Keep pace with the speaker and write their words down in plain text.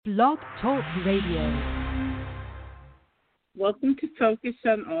Blog Talk Radio. Welcome to Focus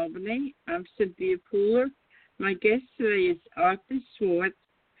on Albany. I'm Cynthia Pooler. My guest today is Arthur Schwartz,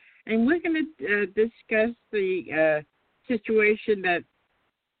 and we're going to discuss the situation that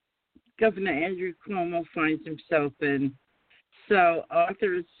Governor Andrew Cuomo finds himself in. So,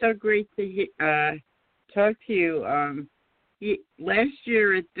 Arthur, it's so great to talk to you. Last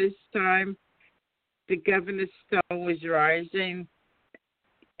year at this time, the governor's stone was rising.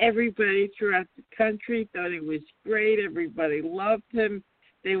 Everybody throughout the country thought it was great. Everybody loved him.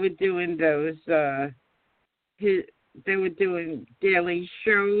 They were doing they were doing daily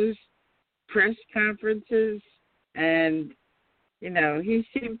shows, press conferences, and he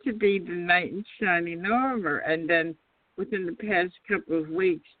seemed to be the knight in shining armor. And then within the past couple of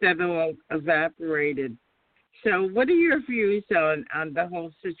weeks, that all evaporated. So, what are your views on the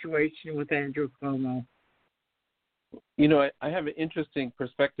whole situation with Andrew Cuomo? I have an interesting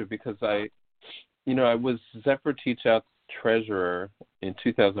perspective because I was Zephyr Teachout's treasurer in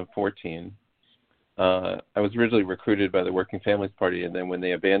 2014. I was originally recruited by the Working Families Party, and then when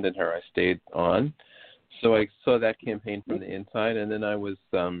they abandoned her, I stayed on. So I saw that campaign from the inside, and then I was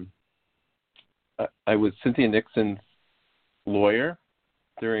Cynthia Nixon's lawyer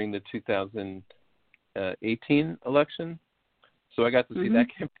during the 2018 election. So I got to see that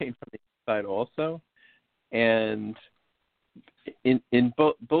campaign from the inside also. And in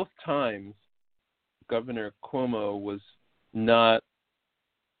both times, Governor Cuomo was not.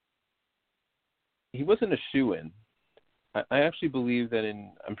 He wasn't a shoo-in. I actually believe that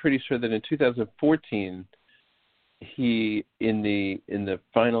I'm pretty sure that in 2014, he in the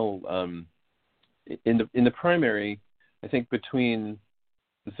final in the primary, I think between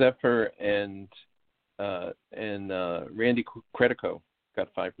Zephyr and Randy Credico got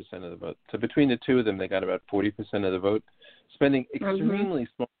 5% of the vote. So between the two of them, they got about 40% of the vote, spending extremely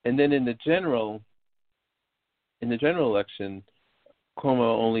small. And then in the general election,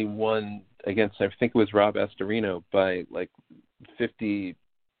 Cuomo only won against, I think it was Rob Astorino, by like 54-46,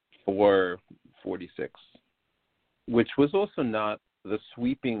 which was also not the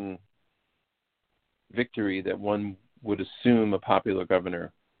sweeping victory that one would assume a popular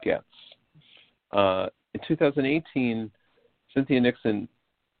governor gets. In 2018, Cynthia Nixon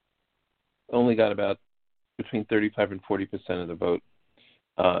only got about between 35 and 40% of the vote.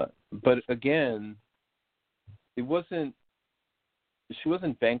 But again, she wasn't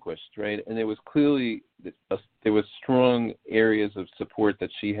vanquished, right? And there was clearly there was strong areas of support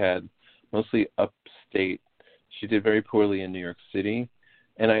that she had, mostly upstate. She did very poorly in New York City,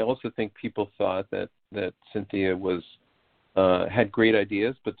 and I also think people thought that Cynthia was had great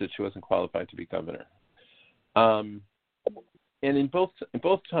ideas, but that she wasn't qualified to be governor. And in both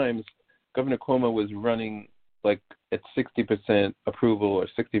times, Governor Cuomo was running like at 60% approval or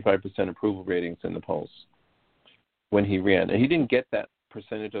 65% approval ratings in the polls when he ran. And he didn't get that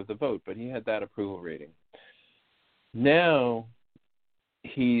percentage of the vote, but he had that approval rating. Now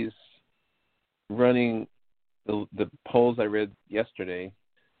he's running the polls I read yesterday.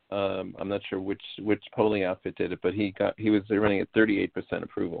 I'm not sure which polling outfit did it, but he was running at 38%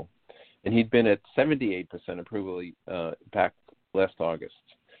 approval. And he'd been at 78% approval back last August.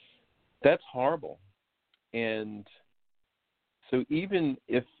 That's horrible. And so even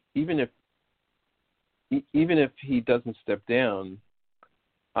if he doesn't step down,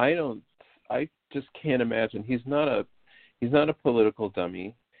 I just can't imagine. He's not a political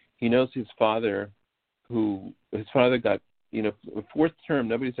dummy. He knows his father got a fourth term.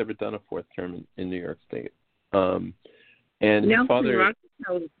 Nobody's ever done a fourth term in New York State. And his father,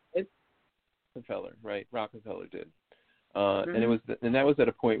 Rockefeller did. And that was at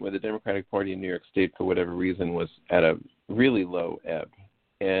a point where the Democratic Party in New York State, for whatever reason, was at a really low ebb.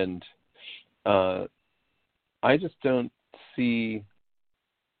 And I just don't see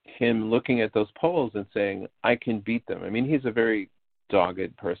him looking at those polls and saying, I can beat them. I mean, he's a very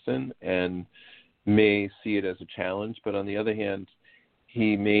dogged person and may see it as a challenge, but on the other hand,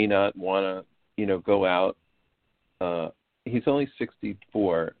 he may not want to, go out. He's only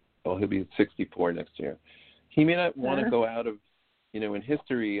 64. Well, he'll be 64 next year. He may not want to go out of, in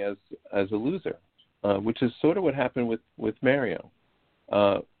history as a loser, which is sort of what happened with Mario.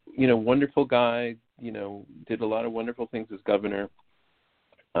 Wonderful guy, did a lot of wonderful things as governor,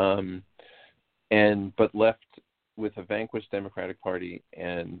 but left with a vanquished Democratic Party,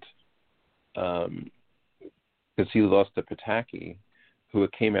 and because he lost to Pataki, who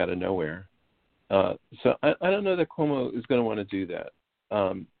came out of nowhere. So I don't know that Cuomo is going to want to do that.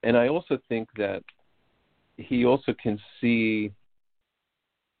 And I also think that he also can see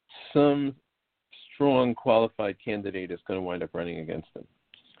some strong qualified candidate is going to wind up running against him.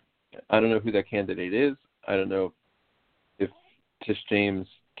 I don't know who that candidate is. I don't know if Tish James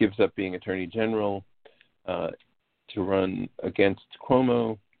gives up being Attorney General to run against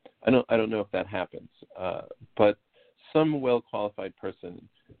Cuomo. I don't know if that happens. But some well-qualified person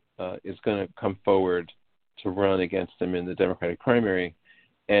is going to come forward to run against him in the Democratic primary.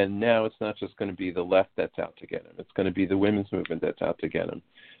 And now it's not just going to be the left that's out to get him. It's going to be the women's movement that's out to get him.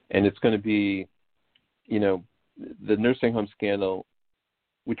 And it's going to be, the nursing home scandal,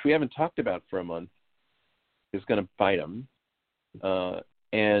 which we haven't talked about for a month, is going to bite him.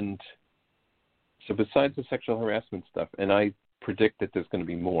 And so besides the sexual harassment stuff, and I predict that there's going to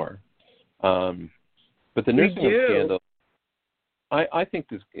be more, but the nursing home scandal, I think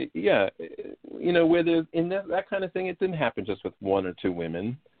this, where there's in that kind of thing, it didn't happen just with one or two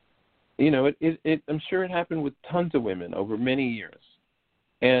women. I'm sure it happened with tons of women over many years,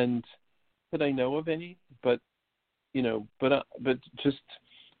 and that I know of any, but just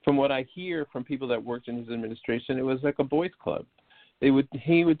from what I hear from people that worked in his administration, it was like a boys' club. He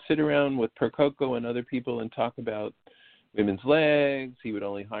would sit around with Percoco and other people and talk about women's legs. He would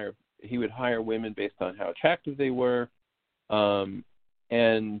hire women based on how attractive they were.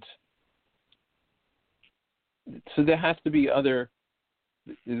 And so there has to be other,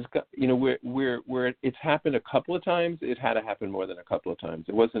 where it's happened a couple of times, it had to happen more than a couple of times.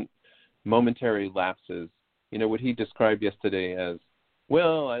 It wasn't momentary lapses. What he described yesterday as,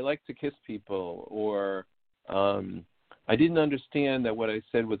 well, I like to kiss people, or I didn't understand that what I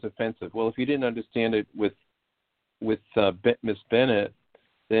said was offensive. Well, if you didn't understand it with Miss Bennett,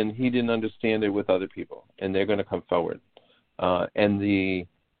 then he didn't understand it with other people, and they're going to come forward. And the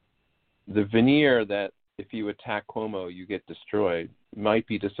veneer that if you attack Cuomo, you get destroyed might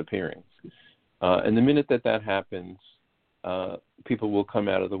be disappearing. And the minute that happens, people will come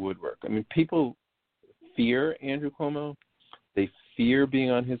out of the woodwork. I mean, people fear Andrew Cuomo. They fear being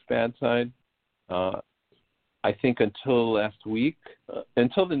on his bad side. I think until last week,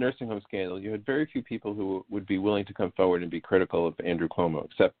 until the nursing home scandal, you had very few people who would be willing to come forward and be critical of Andrew Cuomo,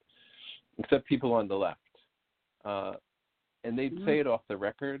 except people on the left. And they'd say it off the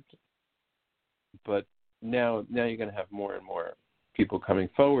record, but now you're going to have more and more people coming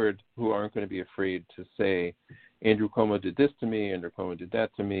forward who aren't going to be afraid to say, Andrew Cuomo did this to me, Andrew Cuomo did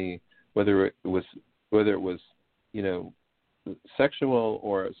that to me, whether it was sexual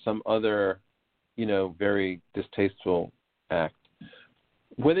or some other very distasteful act.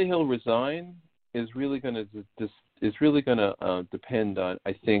 Whether he'll resign is really going to depend on,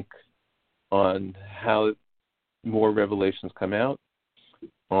 I think, on how more revelations come out,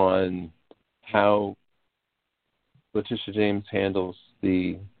 on how Letitia James handles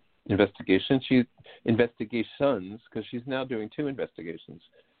the investigations, because she's now doing two investigations.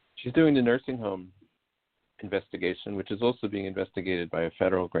 She's doing the nursing home investigation, which is also being investigated by a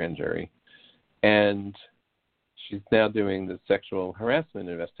federal grand jury. And she's now doing the sexual harassment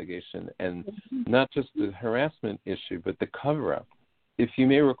investigation, and not just the harassment issue, but the cover-up. If you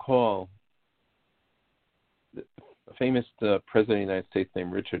may recall, a famous president of the United States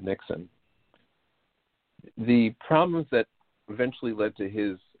named Richard Nixon, the problems that eventually led to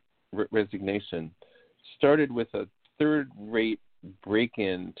his resignation started with a third-rate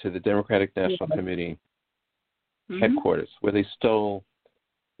break-in to the Democratic National Committee headquarters, where they stole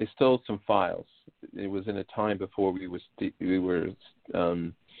some files. It was in a time before we were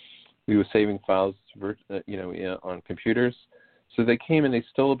saving files, on computers. So they came and they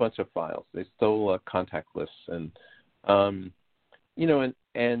stole a bunch of files. They stole contact lists, and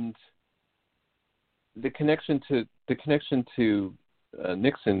the connection to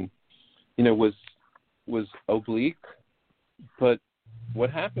Nixon, was oblique. But what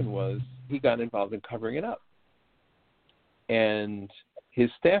happened was he got involved in covering it up, and his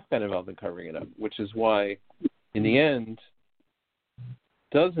staff got involved in covering it up, which is why, in the end,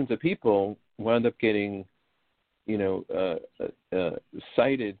 dozens of people wound up getting,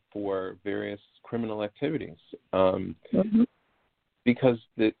 cited for various criminal activities, because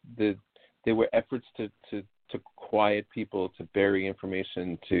there were efforts to quiet people, to bury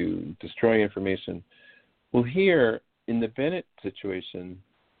information, to destroy information. Well, here in the Bennett situation,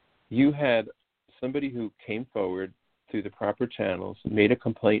 you had somebody who came forward through the proper channels, made a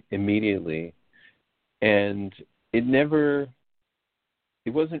complaint immediately, and it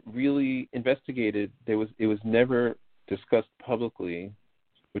wasn't really investigated. It was never discussed publicly,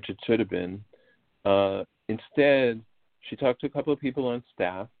 which it should have been. Instead, she talked to a couple of people on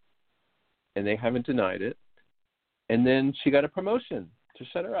staff, and they haven't denied it. And then she got a promotion to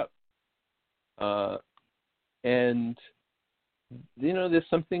shut her up. And there's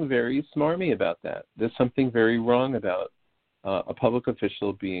something very smarmy about that. There's something very wrong about a public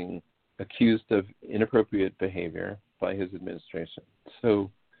official being accused of inappropriate behavior by his administration. So,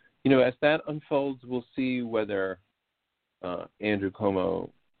 as that unfolds, we'll see whether Andrew Cuomo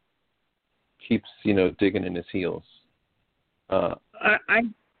keeps, digging in his heels.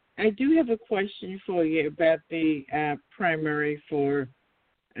 I do have a question for you about the primary for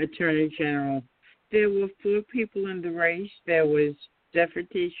Attorney General. There were 4 people in the race. There was Zephyr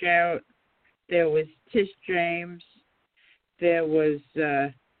T. Shout. There was Tish James. There was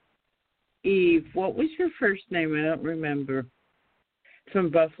Eve. What was her first name? I don't remember. From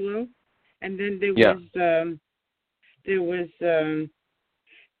Buffalo. And then there was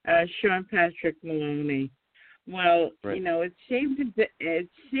Sean Patrick Maloney. Well, right. It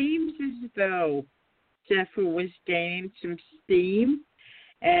seems as though Zephyr was gaining some steam,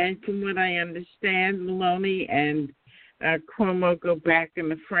 and from what I understand, Maloney and Cuomo go back in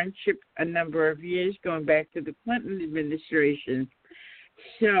the friendship a number of years, going back to the Clinton administration.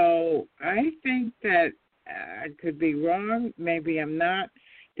 So I think that I could be wrong. Maybe I'm not.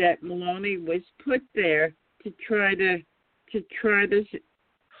 That Maloney was put there to try to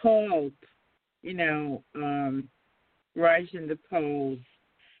halt, rise in the polls.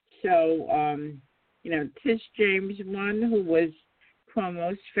 So, Tish James won, who was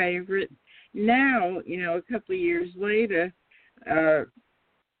Cuomo's favorite. Now, a couple of years later,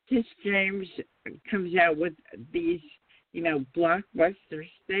 Tish James comes out with these, blockbuster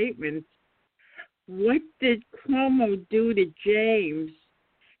statements. What did Cuomo do to James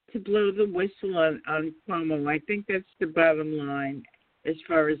to blow the whistle on Cuomo? I think that's the bottom line as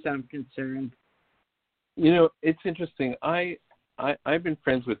far as I'm concerned. It's interesting. I've been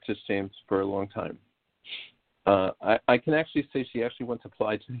friends with Tish James for a long time. I can actually say she actually once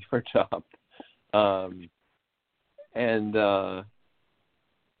applied to me for a job.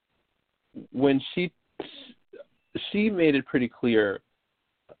 When she made it pretty clear,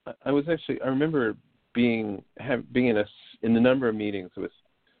 I remember being in the number of meetings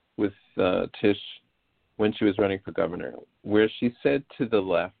with Tish when she was running for governor, where she said to the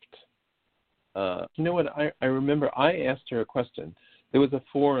left, I remember I asked her a question. There was a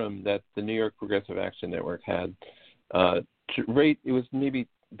forum that the New York Progressive Action Network had. It was maybe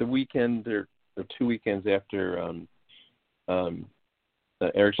the weekend or 2 weekends after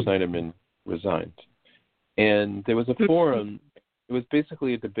Eric Schneiderman resigned. And there was a forum. It was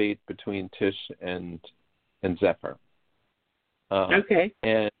basically a debate between Tish and Zephyr. Okay.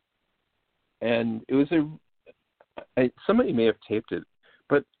 And it was somebody may have taped it,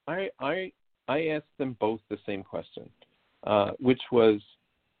 but I asked them both the same question, which was,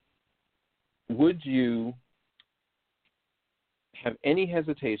 would you have any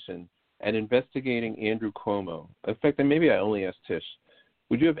hesitation at investigating Andrew Cuomo? In fact, and maybe I only asked Tish,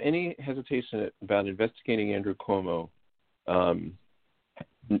 would you have any hesitation about investigating Andrew Cuomo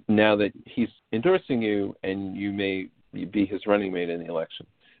now that he's endorsing you and you may be his running mate in the election?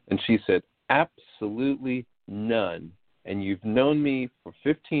 And she said, absolutely none. And you've known me for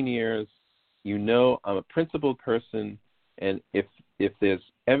 15 years. I'm a principled person. And if there's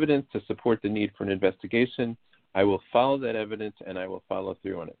evidence to support the need for an investigation, I will follow that evidence and I will follow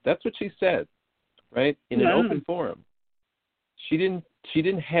through on it. That's what she said, right? In an open forum. She didn't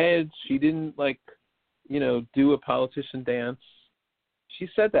hedge. She didn't do a politician dance. She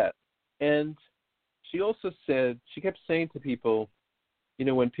said that. And she also said, she kept saying to people,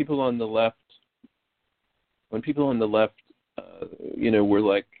 when people on the left, were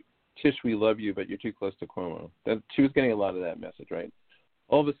like, Tish, we love you, but you're too close to Cuomo. She was getting a lot of that message, right?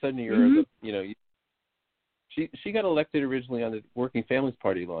 All of a sudden, she got elected originally on the Working Families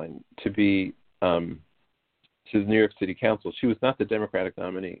Party line to be to the New York City Council. She was not the Democratic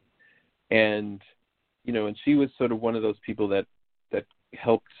nominee, and and she was sort of one of those people that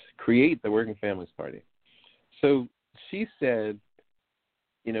helped create the Working Families Party. So she said,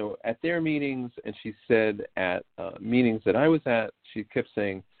 at their meetings, and she said at meetings that I was at, she kept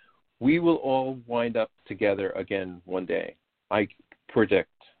saying, we will all wind up together again one day, I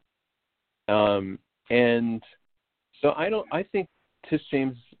predict. And so I think Tish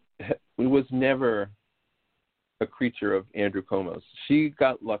James was never a creature of Andrew Cuomo's. She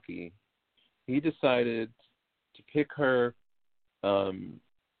got lucky. He decided to pick her to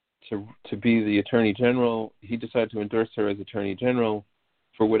be the Attorney General. He decided to endorse her as Attorney General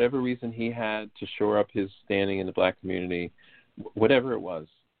for whatever reason he had to shore up his standing in the black community, whatever it was.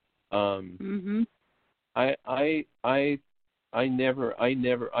 I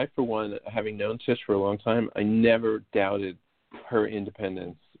for one, having known Tish for a long time, I never doubted her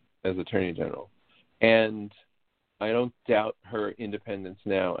independence as Attorney General. And I don't doubt her independence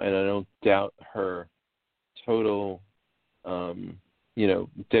now, and I don't doubt her total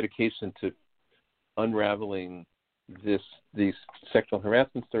dedication to unraveling these sexual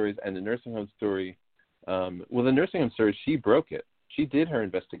harassment stories and the nursing home story. Well, the nursing home story, she broke it. She did her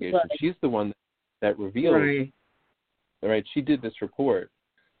investigation. Right. She's the one that revealed. Right. Right. She did this report.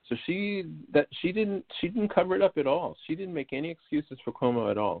 So she didn't cover it up at all. She didn't make any excuses for Cuomo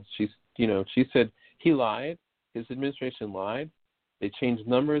at all. She said he lied. His administration lied. They changed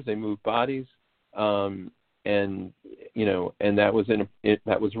numbers. They moved bodies, and that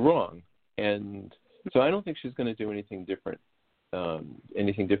was wrong. And so I don't think she's going to do anything different.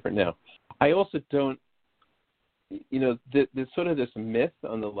 Now. I also don't. There's sort of this myth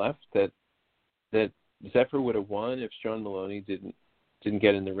on the left that Zephyr would have won if Sean Maloney didn't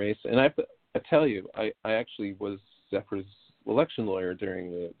get in the race. And I tell you, I actually was Zephyr's election lawyer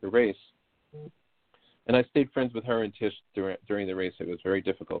during the race. And I stayed friends with her and Tish during the race. It was very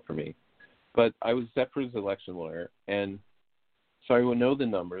difficult for me. But I was Zephyr's election lawyer, and so I will know the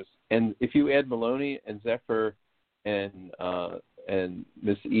numbers. And if you add Maloney and Zephyr and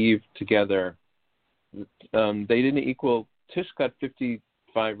Miss Eve together, they didn't equal. Tish got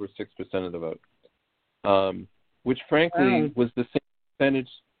 55 or 6% of the vote, which frankly was the same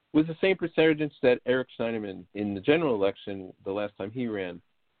percentage that Eric Schneiderman in the general election the last time he ran.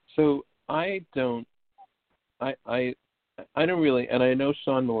 So I don't really, and I know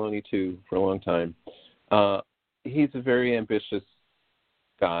Sean Maloney too for a long time. He's a very ambitious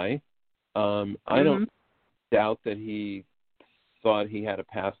guy. I don't doubt that he thought he had a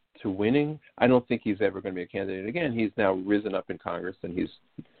path to winning. I don't think he's ever going to be a candidate again. He's now risen up in Congress, and he's,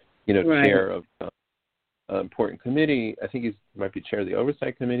 right. chair of an important committee. I think he might be chair of the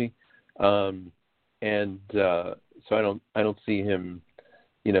Oversight Committee, so I don't see him,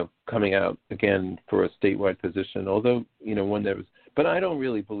 coming out again for a statewide position. Although one that was, but I don't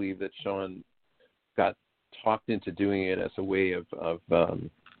really believe that Sean got talked into doing it as a way of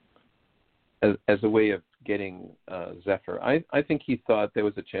getting Zephyr. I think he thought there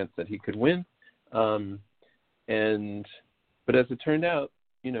was a chance that he could win, but as it turned out,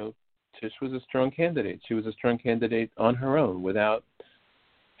 Tish was a strong candidate. She was a strong candidate on her own without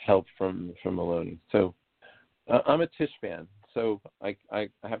help from Maloney. So I'm a Tish fan. So I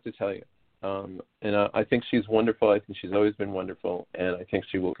have to tell you, and I think she's wonderful. I think she's always been wonderful, and I think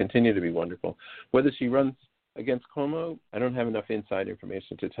she will continue to be wonderful. Whether she runs against Cuomo, I don't have enough inside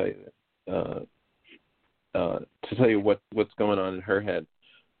information to tell you that. To tell you what's going on in her head,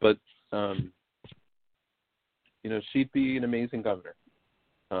 but she'd be an amazing governor.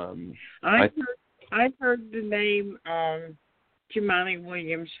 I've heard the name Jumaane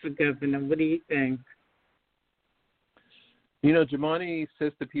Williams for governor. What do you think? Jumaane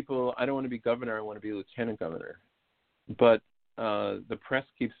says to people, "I don't want to be governor. I want to be lieutenant governor," but the press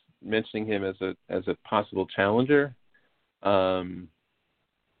keeps mentioning him as a possible challenger. And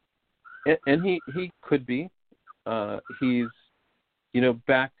he could be. He's,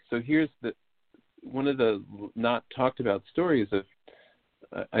 back. So here's one of the not talked about stories of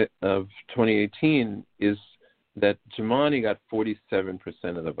 2018 is that Jumaane got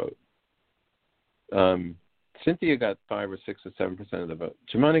 47% of the vote. Cynthia got 5 or 6 or 7% of the vote.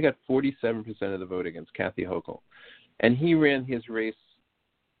 Jumaane got 47% of the vote against Kathy Hochul, and he ran his race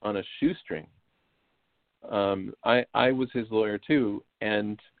on a shoestring. I was his lawyer too,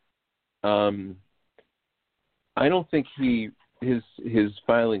 and I don't think his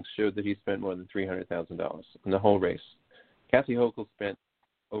filings showed that he spent more than $300,000 in the whole race. Kathy Hochul spent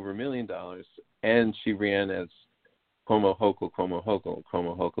over $1 million, and she ran as Cuomo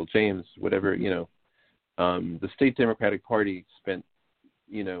Hochul James, whatever. The state Democratic Party spent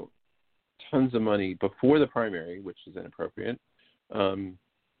tons of money before the primary, which is inappropriate,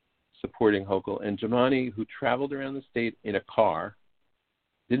 supporting Hochul. And Jumaane, who traveled around the state in a car,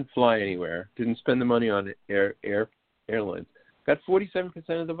 didn't fly anywhere, didn't spend the money on airlines, got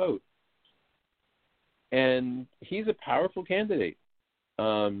 47% of the vote. And he's a powerful candidate.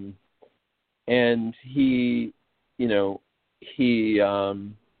 And he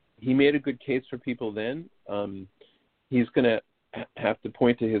made a good case for people then. He's going to have to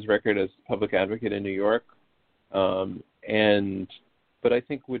point to his record as public advocate in New York. But I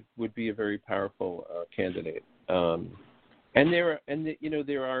think would be a very powerful candidate. And there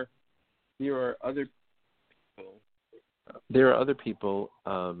are other people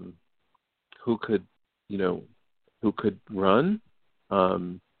who could run.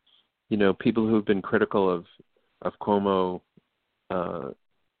 People who've been critical of Cuomo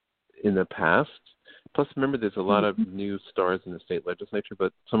in the past. Plus, remember, there's a lot of new stars in the state legislature.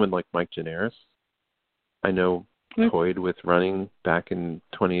 But someone like Mike Gianaris, I know, toyed with running back in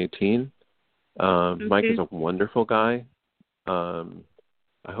 2018. Mike is a wonderful guy.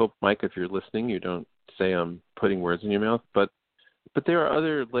 I hope, Mike, if you're listening, you don't say I'm putting words in your mouth, but there are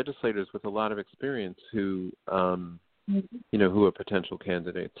other legislators with a lot of experience who, who are potential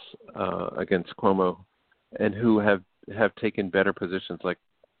candidates against Cuomo, and who have taken better positions. Like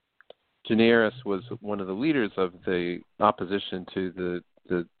Gineris was one of the leaders of the opposition to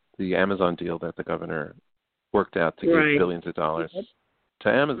the Amazon deal that the governor worked out to give billions of dollars to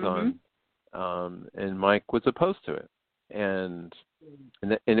Amazon, and Mike was opposed to it, and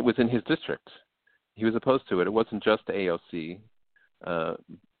it was in his district. He was opposed to it. It wasn't just AOC.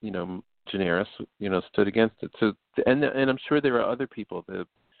 Gineris, stood against it. So, and I'm sure there are other people.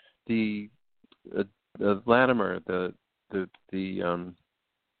 The Latimer, the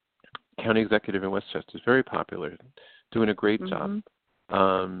county executive in Westchester, is very popular, doing a great job.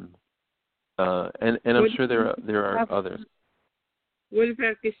 And I'm sure there are others. What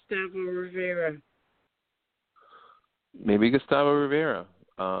about Gustavo Rivera? Maybe Gustavo Rivera,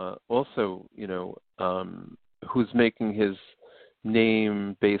 also, who's making his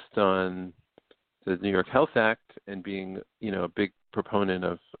name based on the New York Health Act and being, a big proponent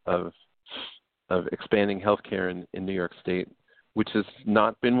of expanding healthcare in New York State, which has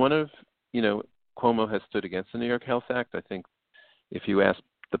not been one of, Cuomo has stood against the New York Health Act. I think if you ask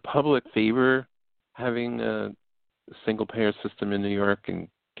the public, favor having a single payer system in New York and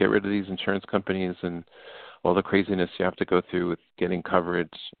get rid of these insurance companies and all the craziness you have to go through with getting coverage.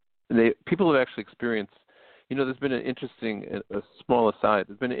 People have actually experienced, there's been an interesting, a small aside,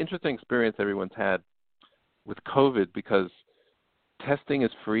 there's been an interesting experience everyone's had with COVID because testing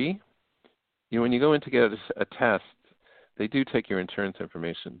is free. When you go in to get a test, they do take your insurance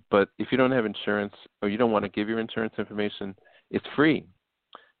information. But if you don't have insurance or you don't want to give your insurance information, it's free.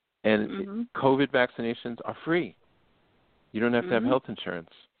 And COVID vaccinations are free. You don't have to have health insurance.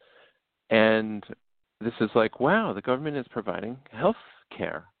 And this is like, wow, the government is providing health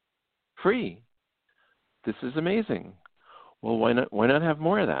care free. This is amazing. Well, why not have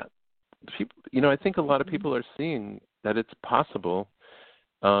more of that? People, I think a lot of people are seeing that it's possible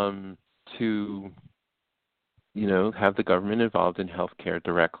to, have the government involved in health care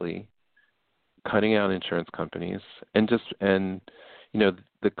directly, cutting out insurance companies, and the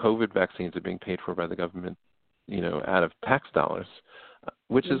COVID vaccines are being paid for by the government, out of tax dollars,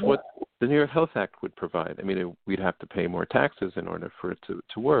 which is what the New York Health Act would provide. I mean, we'd have to pay more taxes in order for it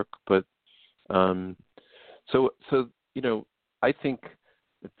to work. But so I think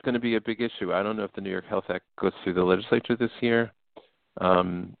it's going to be a big issue. I don't know if the New York Health Act goes through the legislature this year.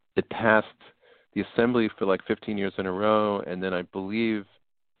 It passed the Assembly for like 15 years in a row, and then I believe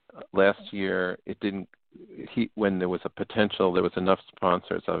last year it didn't. When there was a potential, there was enough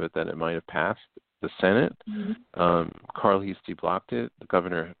sponsors of it that it might have passed the Senate. Carl Heastie blocked it. The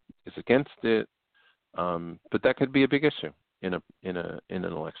governor is against it, but that could be a big issue in an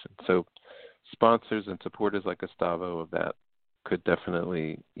election. So sponsors and supporters like Gustavo of that could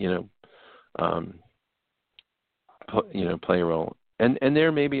definitely play a role. And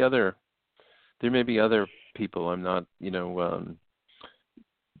there may be other people. I'm not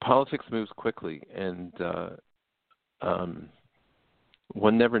politics moves quickly, and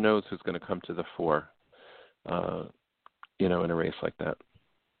one never knows who's going to come to the fore, in a race like that.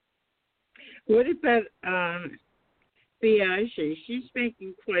 What about Biaggi? She's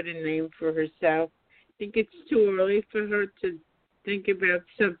making quite a name for herself. I think it's too early for her to think about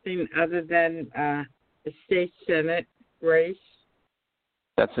something other than a state Senate race.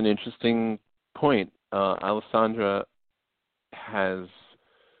 That's an interesting point. Alessandra has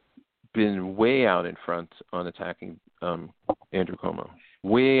been way out in front on attacking Andrew Cuomo.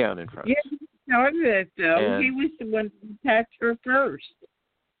 Way out in front. Yeah, he started it, though. He was the one who attacked her first.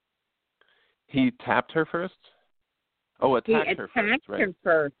 He tapped her first? Oh, attacked her first. He attacked her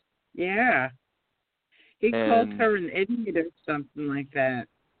first, yeah. He called her an idiot or something like that.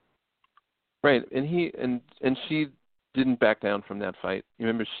 Right, and she didn't back down from that fight. You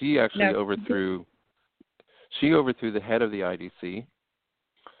remember, she actually overthrew the head of the IDC.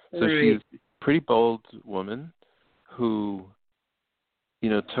 So she's a pretty bold woman who,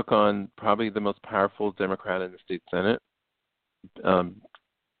 took on probably the most powerful Democrat in the state Senate.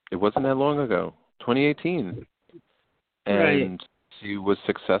 It wasn't that long ago, 2018. And she was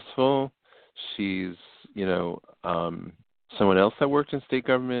successful. She's, someone else that worked in state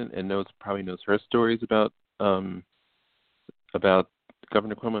government and probably knows her stories about Governor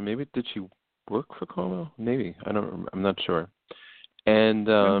Cuomo. Maybe did she work for Cuomo? Maybe. I'm not sure. And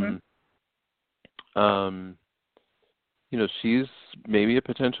she's maybe a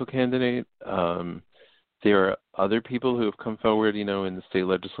potential candidate. There are other people who have come forward, in the state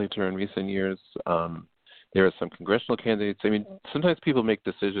legislature in recent years. There are some congressional candidates. I mean, sometimes people make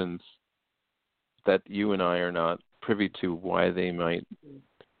decisions that you and I are not privy to why they might,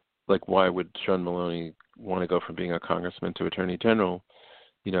 like why would Sean Maloney want to go from being a congressman to attorney general?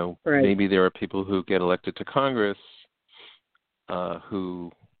 You know, Right. maybe there are people who get elected to Congress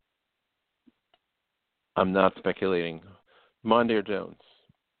who, I'm not speculating, Mondaire Jones,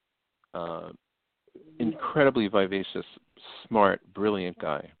 incredibly vivacious, smart, brilliant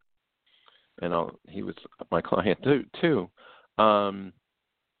guy. And he was my client too.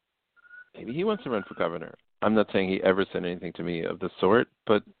 Maybe he wants to run for governor. I'm not saying he ever said anything to me of the sort,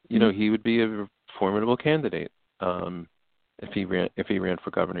 but you know, he would be a formidable candidate if he ran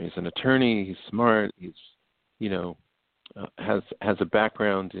for governor. He's an attorney. He's smart. He's, you know, has a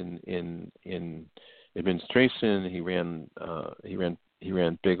background in administration. He ran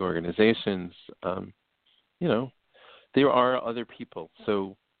big organizations. You know, there are other people.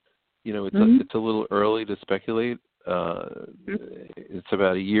 So, you know, it's a little early to speculate. It's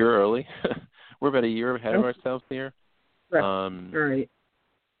about a year early. We're about a year ahead of ourselves here. Right.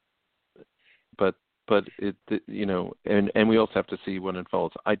 But it, you know, and we also have to see what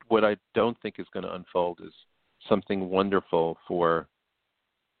unfolds. What I don't think is going to unfold is something wonderful for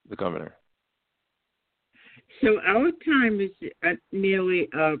the governor. So our time is nearly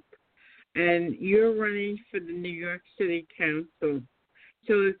up, and you're running for the New York City Council.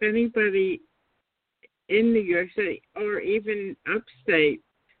 So if anybody in New York City or even upstate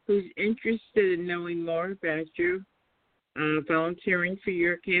who's interested in knowing more about you, volunteering for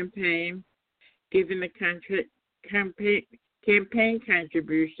your campaign, giving the campaign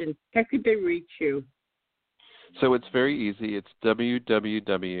contribution, how could they reach you? So it's very easy. It's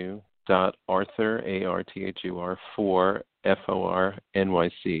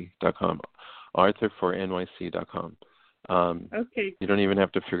www.arthur.for.nyc.com. arthur4nyc.com. Okay. You don't even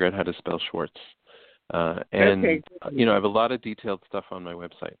have to figure out how to spell Schwartz. And, you know, I have a lot of detailed stuff on my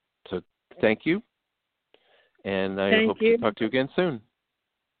website. So thank you. And I hope to talk to you again soon.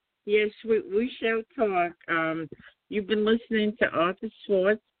 Yes, we shall talk. You've been listening to Arthur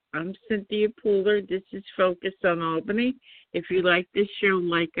Schwartz. I'm Cynthia Pooler. This is Focus on Albany. If you like this show,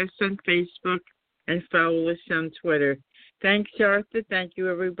 like us on Facebook and follow us on Twitter. Thanks, Arthur. Thank you,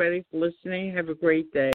 everybody, for listening. Have a great day.